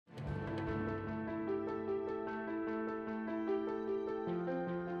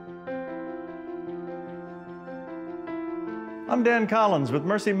I'm Dan Collins with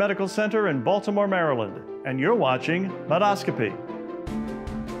Mercy Medical Center in Baltimore, Maryland, and you're watching Medoscopy.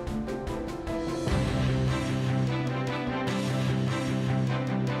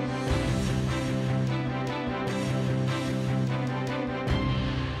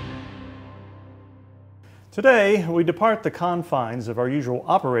 Today, we depart the confines of our usual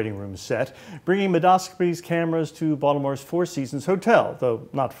operating room set, bringing Medoscopy's cameras to Baltimore's Four Seasons Hotel, though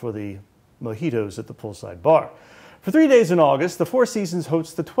not for the mojitos at the poolside bar. For 3 days in August, the Four Seasons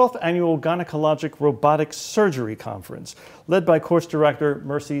hosts the 12th Annual Gynecologic Robotic Surgery Conference, led by course director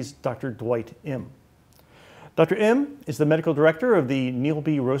Mercy's Dr. Dwight Im. Dr. Im is the medical director of the Neil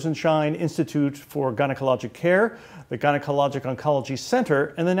B. Rosenshein Institute for Gynecologic Care, the Gynecologic Oncology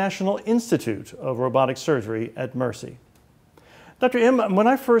Center, and the National Institute of Robotic Surgery at Mercy. Dr. Im, when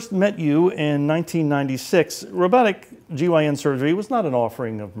I first met you in 1996, robotic GYN surgery was not an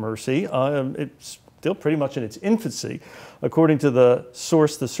offering of Mercy. It's still pretty much in its infancy. According to the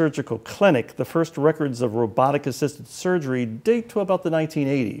source, The Surgical Clinic, the first records of robotic-assisted surgery date to about the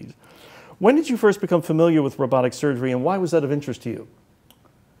 1980s. When did you first become familiar with robotic surgery, and why was that of interest to you?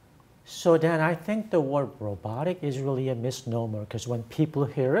 So Dan, I think the word robotic is really a misnomer, because when people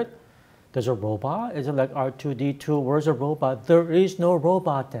hear it, there's a robot. Is it like R2-D2? Where's a robot? There is no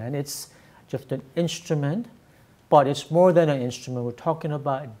robot, Dan. It's just an instrument, but it's more than an instrument. We're talking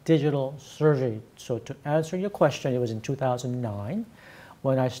about digital surgery. So to answer your question, it was in 2009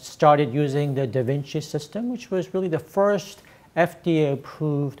 when I started using the Da Vinci system, which was really the first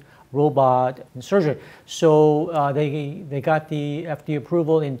FDA-approved robot in surgery. So they got the FDA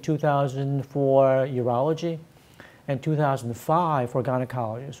approval in 2000 for urology and 2005 for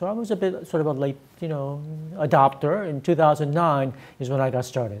gynecology. So I was a bit sort of a late, adopter. In 2009 is when I got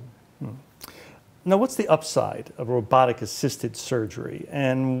started. Now, what's the upside of robotic-assisted surgery,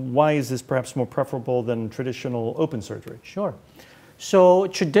 and why is this perhaps more preferable than traditional open surgery? Sure. So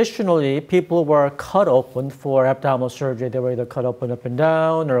traditionally, people were cut open for abdominal surgery. They were either cut open up and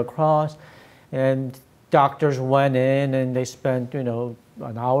down or across, and doctors went in and they spent, an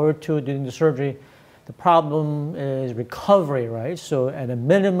hour or two doing the surgery. The problem is recovery, right? So at a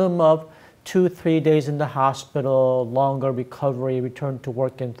minimum of 2-3 days in the hospital, longer recovery, return to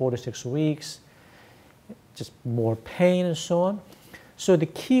work in 4 to 6 weeks, just more pain and so on. So the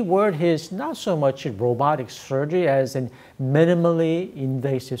key word here is not so much robotic surgery as in minimally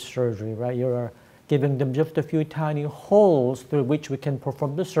invasive surgery, right? You're giving them just a few tiny holes through which we can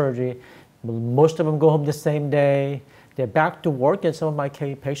perform the surgery. Most of them go home the same day. They're back to work, and some of my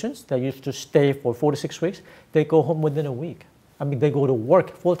patients that used to stay for 4 to 6 weeks, they go home within a week. They go to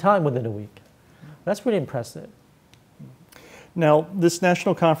work full-time within a week. That's pretty impressive. Now, this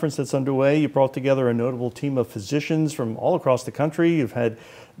national conference that's underway, you brought together a notable team of physicians from all across the country. You've had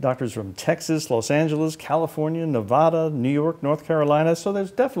doctors from Texas, Los Angeles, California, Nevada, New York, North Carolina, so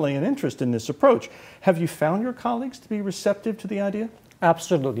there's definitely an interest in this approach. Have you found your colleagues to be receptive to the idea?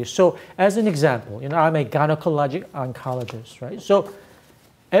 Absolutely. So as an example, I'm a gynecologic oncologist, right? So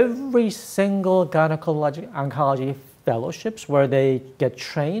every single gynecologic oncology fellowships where they get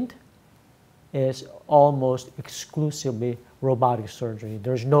trained is almost exclusively robotic surgery.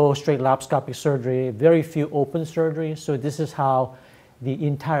 There's no straight laparoscopic surgery, very few open surgeries. So this is how the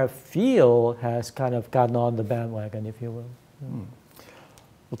entire field has kind of gotten on the bandwagon, if you will.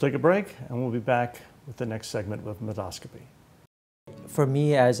 We'll take a break, and we'll be back with the next segment of Medoscopy. For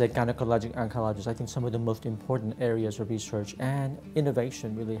me as a gynecologic oncologist, I think some of the most important areas of research and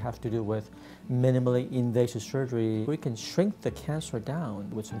innovation really have to do with minimally invasive surgery. We can shrink the cancer down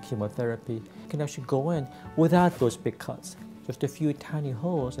with some chemotherapy. You can actually go in without those big cuts, just a few tiny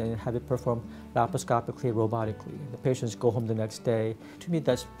holes, and have it performed laparoscopically, robotically. The patients go home the next day. To me,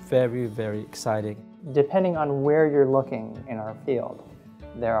 that's very, very exciting. Depending on where you're looking in our field,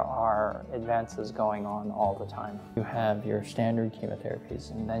 there are advances going on all the time. You have your standard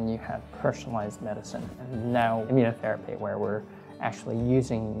chemotherapies, and then you have personalized medicine, and now immunotherapy, where we're actually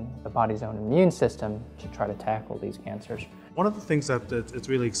using the body's own immune system to try to tackle these cancers. One of the things that it's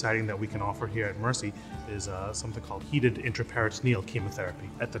really exciting that we can offer here at Mercy is something called heated intraperitoneal chemotherapy.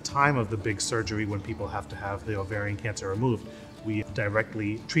 At the time of the big surgery, when people have to have the ovarian cancer removed, we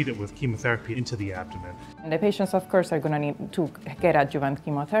directly treat it with chemotherapy into the abdomen. And the patients, of course, are going to need to get adjuvant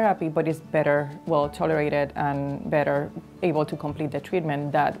chemotherapy, but it's better, well tolerated, and better able to complete the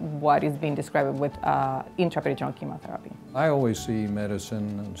treatment than what is being described with intraperitoneal chemotherapy. I always see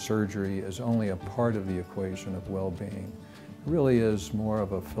medicine and surgery as only a part of the equation of well-being. It really is more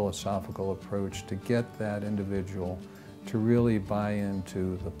of a philosophical approach to get that individual to really buy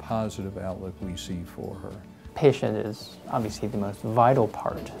into the positive outlook we see for her. Patient is obviously the most vital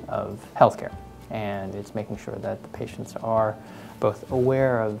part of healthcare. and it's making sure that the patients are both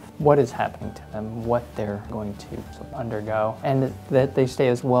aware of what is happening to them, what they're going to undergo, and that they stay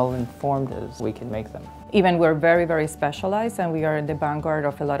as well informed as we can make them. Even we're very, very specialized and we are in the vanguard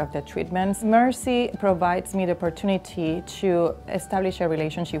of a lot of the treatments. Mercy provides me the opportunity to establish a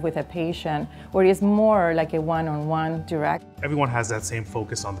relationship with a patient where it's more like a one-on-one direct. Everyone has that same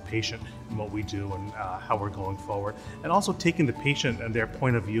focus on the patient and what we do and how we're going forward, and also taking the patient and their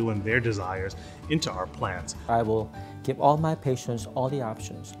point of view and their desires into our plans. I will give all my patients all the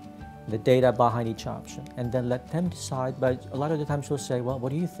options, the data behind each option, and then let them decide. But a lot of the times they'll say, well,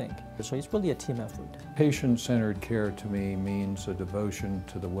 what do you think? So it's really a team effort. Patient-centered care to me means a devotion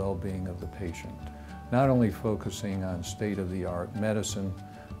to the well-being of the patient, not only focusing on state-of-the-art medicine,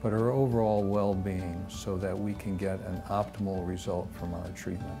 but our overall well-being so that we can get an optimal result from our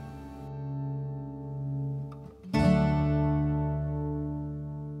treatment.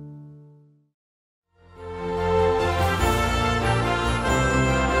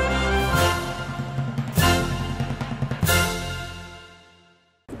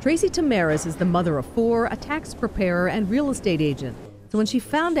 Tracy Tamaris is the mother of 4, a tax preparer and real estate agent. So when she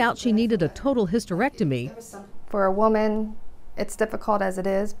found out she needed a total hysterectomy, for a woman, it's difficult as it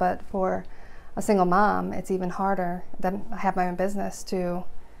is, but for a single mom, it's even harder. Then I have my own business to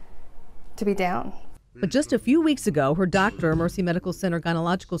be down. But just a few weeks ago, her doctor, Mercy Medical Center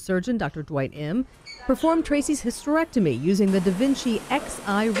gynecological surgeon Dr. Dwight Im, performed Tracy's hysterectomy using the Da Vinci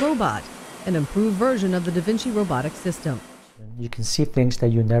Xi robot, an improved version of the Da Vinci robotic system. You can see things that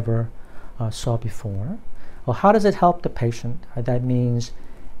you never saw before. Well, how does it help the patient? That means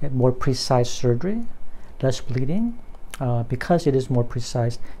more precise surgery, less bleeding. Because it is more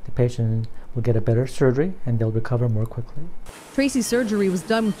precise, the patient will get a better surgery and they'll recover more quickly. Tracy's surgery was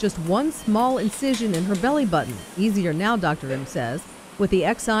done with just one small incision in her belly button. Easier now, Dr. Im says, with the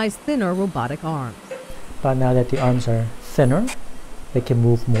Xi's thinner robotic arms. But now that the arms are thinner, they can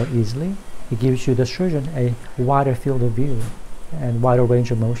move more easily. It gives you, the surgeon, a wider field of view and wider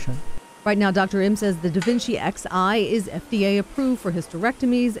range of motion. Right now, Dr. Im says the Da Vinci Xi is FDA approved for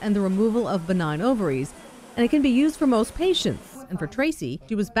hysterectomies and the removal of benign ovaries, and it can be used for most patients. And for Tracy,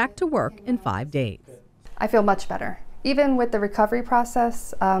 she was back to work in 5 days. I feel much better. Even with the recovery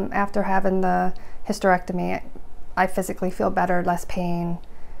process, after having the hysterectomy, I physically feel better, less pain.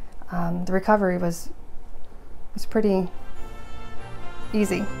 The recovery was pretty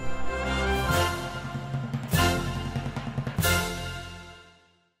easy.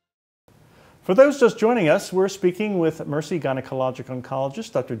 For those just joining us, we're speaking with Mercy Gynecologic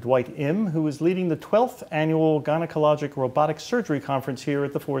Oncologist Dr. Dwight Im, who is leading the 12th Annual Gynecologic Robotic Surgery Conference here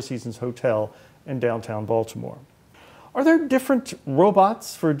at the Four Seasons Hotel in downtown Baltimore. Are there different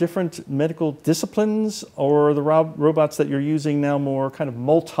robots for different medical disciplines, or are the robots that you're using now more kind of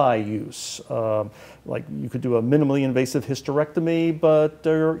multi-use? Like you could do a minimally invasive hysterectomy, but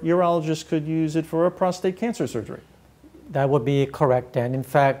a urologist could use it for a prostate cancer surgery? That would be correct, and in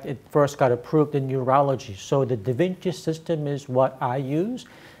fact, it first got approved in urology. So the Da Vinci system is what I use.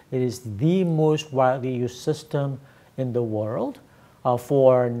 It is the most widely used system in the world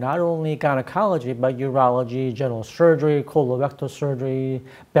for not only gynecology, but urology, general surgery, colorectal surgery,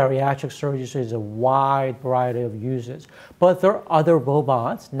 bariatric surgery. So there's a wide variety of uses. But there are other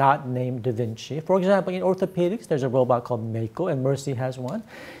robots not named Da Vinci. For example, in orthopedics, there's a robot called Mako, and Mercy has one.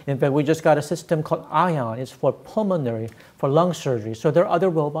 In fact, we just got a system called Ion. It's for pulmonary, for lung surgery. So there are other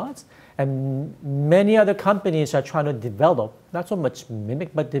robots, and many other companies are trying to develop, not so much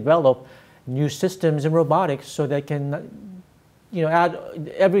mimic, but develop new systems in robotics so they can add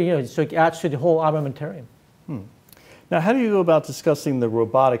so it adds to the whole armamentarium. Now, how do you go about discussing the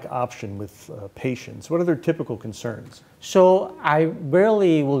robotic option with patients? What are their typical concerns? So I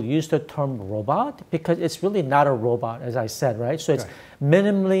rarely will use the term robot because it's really not a robot, as I said, right? So it's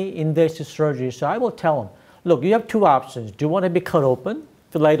minimally invasive surgery. So I will tell them, look, you have 2 options. Do you want to be cut open,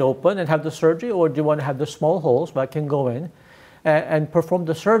 filleted open and have the surgery, or do you want to have the small holes where I can go in and perform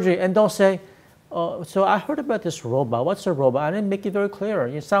the surgery? And they'll say, so I heard about this robot. What's a robot? I didn't make it very clear.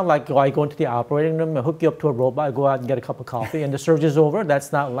 It sounds like I go into the operating room, I hook you up to a robot, I go out and get a cup of coffee, and the surgery's over.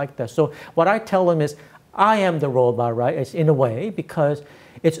 That's not like that. So what I tell them is, I am the robot, right? It's in a way, because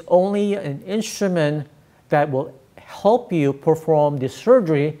it's only an instrument that will help you perform the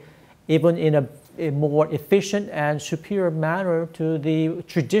surgery even in a more efficient and superior manner to the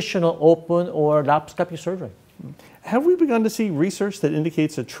traditional open or laparoscopic surgery. Have we begun to see research that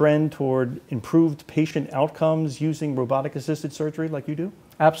indicates a trend toward improved patient outcomes using robotic-assisted surgery like you do?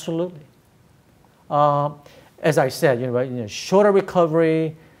 Absolutely. As I said, shorter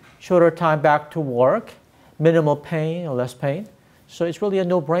recovery, shorter time back to work, minimal pain or less pain. So it's really a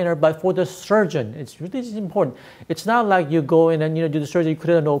no-brainer, but for the surgeon, it's really important. It's not like you go in and do the surgery, you cut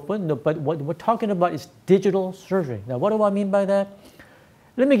it open, no, but what we're talking about is digital surgery. Now, what do I mean by that?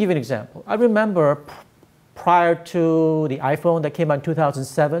 Let me give you an example. I remember prior to the iPhone that came out in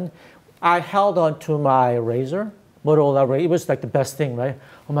 2007, I held on to my razor, Motorola razor. It was like the best thing, right?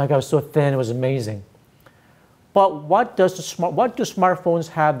 Oh my God, it was so thin, it was amazing. But what do smartphones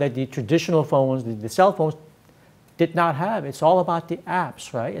have that the traditional phones, the cell phones, did not have? It's all about the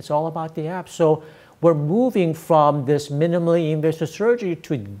apps, right? It's all about the apps. So we're moving from this minimally invasive surgery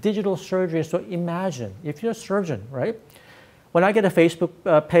to digital surgery. So imagine, if you're a surgeon, right? When I get a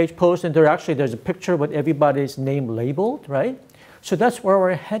Facebook page post and there's a picture with everybody's name labeled, right? So that's where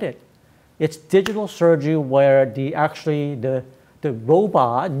we're headed. It's digital surgery where the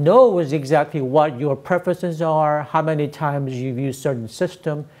robot knows exactly what your preferences are, how many times you've used certain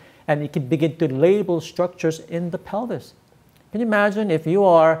system, and it can begin to label structures in the pelvis. Can you imagine if you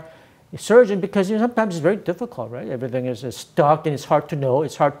are a surgeon, because sometimes it's very difficult, right? Everything is stuck and it's hard to know,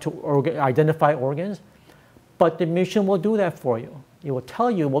 it's hard to identify organs, but the machine will do that for you. It will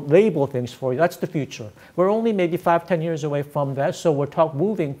tell you, will label things for you. That's the future. We're only maybe 5-10 years away from that, so we're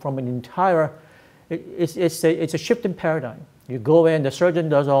moving from an entire, it's a shift in paradigm. You go in, the surgeon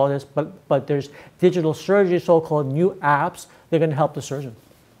does all this, but there's digital surgery, so-called new apps, they're going to help the surgeon.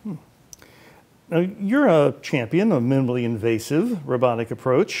 Now, you're a champion of minimally invasive robotic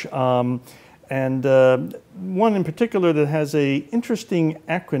approach, and one in particular that has an interesting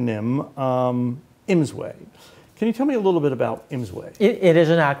acronym, IM's Way. Can you tell me a little bit about IM's Way? It is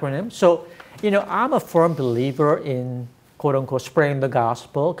an acronym. So, I'm a firm believer in, quote-unquote, spreading the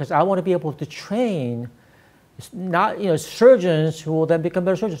gospel, because I want to be able to train surgeons who will then become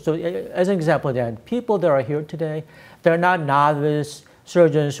better surgeons. So, as an example, then, people that are here today, they're not novice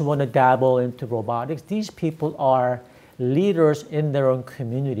surgeons who want to dabble into robotics. These people are leaders in their own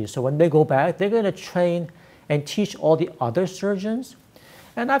community. So when they go back, they're going to train and teach all the other surgeons.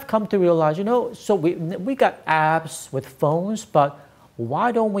 And I've come to realize, so we got apps with phones, but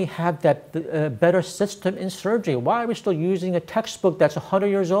why don't we have that better system in surgery? Why are we still using a textbook that's 100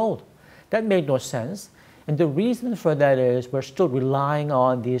 years old? That made no sense. And the reason for that is we're still relying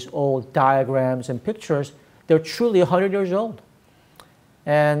on these old diagrams and pictures. They're truly 100 years old.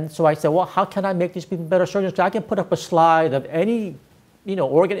 And so I said, well, how can I make these people better surgeons? So I can put up a slide of any,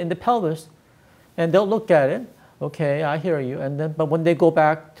 organ in the pelvis, and they'll look at it. Okay, I hear you. And then, but when they go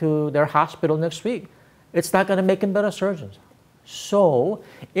back to their hospital next week, it's not going to make them better surgeons. So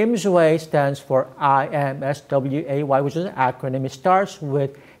IM's Way stands for IMSWAY, which is an acronym. It starts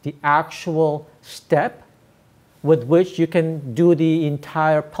with the actual step with which you can do the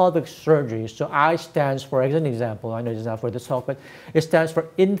entire pelvic surgery. So I stands for, as an example, I know it's not for this talk, but it stands for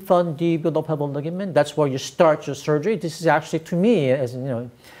infundibulopelvic ligament. That's where you start your surgery. This is actually, to me, as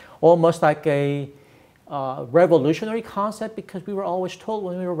almost like a revolutionary concept, because we were always told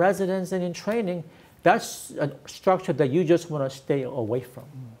when we were residents and in training, that's a structure that you just want to stay away from.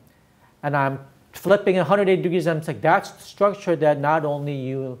 And I'm flipping 180 degrees, and I'm like, that's the structure that not only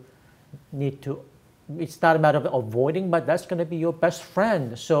you need to, it's not a matter of avoiding, but that's going to be your best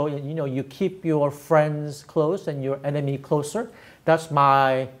friend. So, you keep your friends close and your enemy closer. That's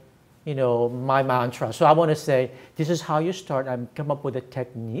my, my mantra. So I want to say, this is how you start. I've come up with a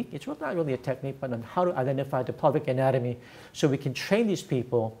technique. It's not really a technique, but on how to identify the pelvic anatomy so we can train these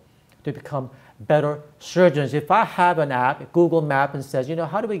people to become better surgeons. If I have an app, Google Map, and says,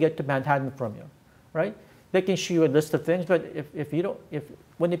 how do we get to Manhattan from you, right? They can show you a list of things, but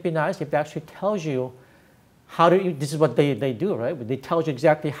wouldn't it be nice if it actually tells you this is what they do, right? They tell you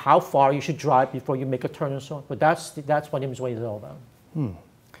exactly how far you should drive before you make a turn and so on. But that's what IM's Way is all about.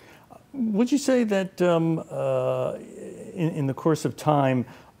 Would you say that in the course of time,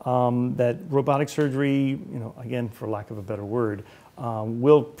 that robotic surgery, again, for lack of a better word,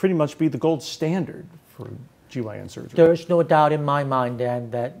 will pretty much be the gold standard for GYN surgery? There's no doubt in my mind,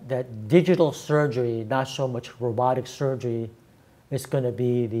 Dan, that digital surgery, not so much robotic surgery, is going to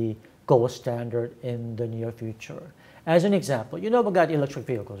be the gold standard in the near future. As an example, we got electric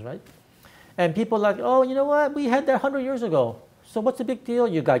vehicles, right? And people are like, oh, you know what? We had that 100 years ago. So what's the big deal?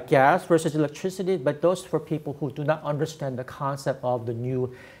 You got gas versus electricity, but those for people who do not understand the concept of the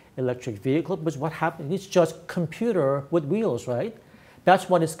new electric vehicle. But what happens? It's just computer with wheels, right? That's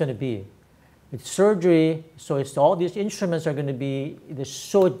what it's going to be. It's surgery, so it's all these instruments are going to be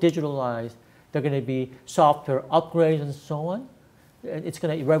so digitalized. They're going to be software upgrades and so on. It's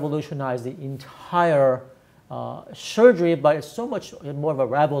going to revolutionize the entire surgery, but it's so much more of a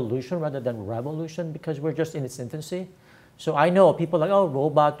revolution rather than revolution because we're just in its infancy. So I know people are like, oh,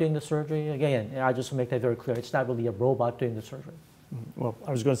 robot doing the surgery. Again, I just make that very clear. It's not really a robot doing the surgery. Well,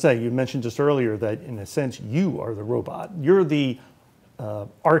 I was going to say, you mentioned just earlier that in a sense you are the robot. You're the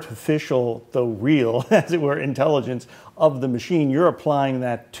artificial, though real, as it were, intelligence of the machine. You're applying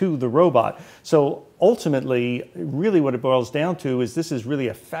that to the robot. So ultimately, really what it boils down to is this is really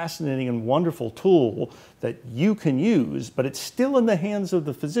a fascinating and wonderful tool that you can use, but it's still in the hands of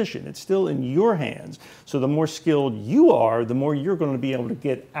the physician. It's still in your hands. So the more skilled you are, the more you're going to be able to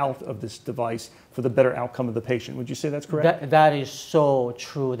get out of this device for the better outcome of the patient. Would you say that's correct? That is so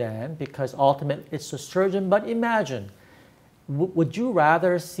true, Dan, because ultimately it's the surgeon. But imagine, would you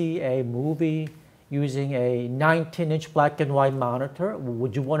rather see a movie using a 19-inch black and white monitor?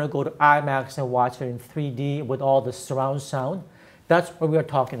 Would you want to go to IMAX and watch it in 3D with all the surround sound? That's what we are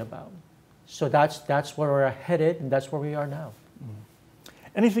talking about. So that's where we're headed, and that's where we are now.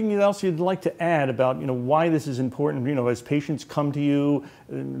 Anything else you'd like to add about why this is important? As patients come to you,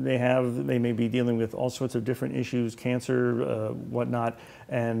 they may be dealing with all sorts of different issues, cancer, whatnot,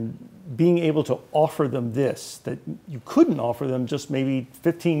 and being able to offer them this that you couldn't offer them just maybe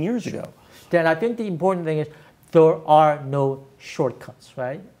 15 years ago. Then I think the important thing is there are no shortcuts,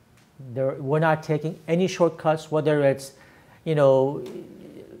 right? We're not taking any shortcuts, whether it's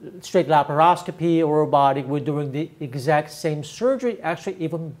straight laparoscopy or robotic. We're doing the exact same surgery, actually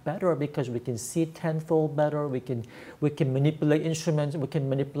even better, because we can see tenfold better. We can manipulate instruments. We can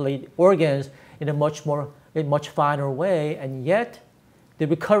manipulate organs in a much finer way, and yet the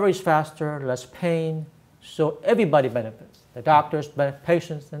recovery is faster, less pain. So everybody benefits: the doctors,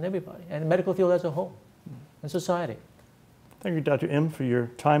 patients, and everybody, and the medical field as a whole, and society. Thank you, Dr. Im, for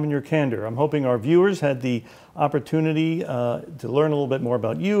your time and your candor. I'm hoping our viewers had the opportunity to learn a little bit more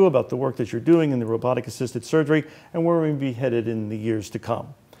about you, about the work that you're doing in the robotic-assisted surgery, and where we'll be headed in the years to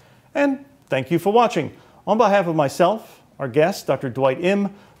come. And thank you for watching. On behalf of myself, our guest, Dr. Dwight Im,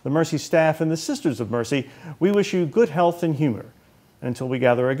 the Mercy staff, and the Sisters of Mercy, we wish you good health and humor. And until we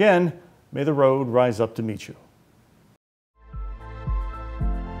gather again, may the road rise up to meet you.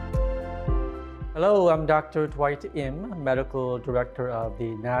 Hello, I'm Dr. Dwight Im, Medical Director of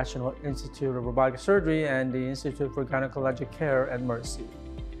the National Institute of Robotic Surgery and the Institute for Gynecologic Care at Mercy.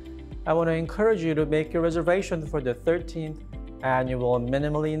 I want to encourage you to make your reservation for the 13th Annual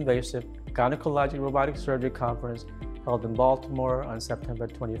Minimally Invasive Gynecologic Robotic Surgery Conference held in Baltimore on September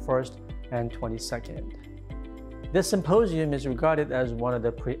 21st and 22nd. This symposium is regarded as one of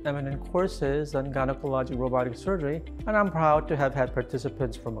the preeminent courses on gynecologic robotic surgery, and I'm proud to have had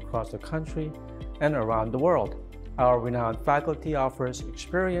participants from across the country and around the world. Our renowned faculty offers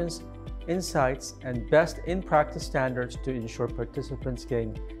experience, insights, and best-in-practice standards to ensure participants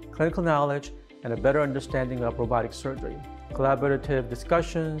gain clinical knowledge and a better understanding of robotic surgery. Collaborative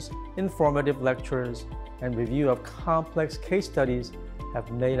discussions, informative lectures, and review of complex case studies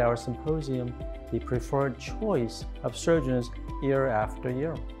have made our symposium the preferred choice of surgeons year after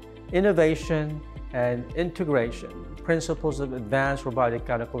year. Innovation and integration, principles of advanced robotic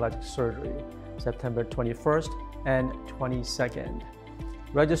gynecologic surgery, September 21st and 22nd.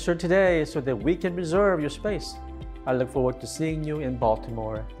 Register today so that we can reserve your space. I look forward to seeing you in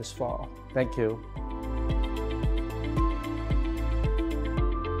Baltimore this fall. Thank you.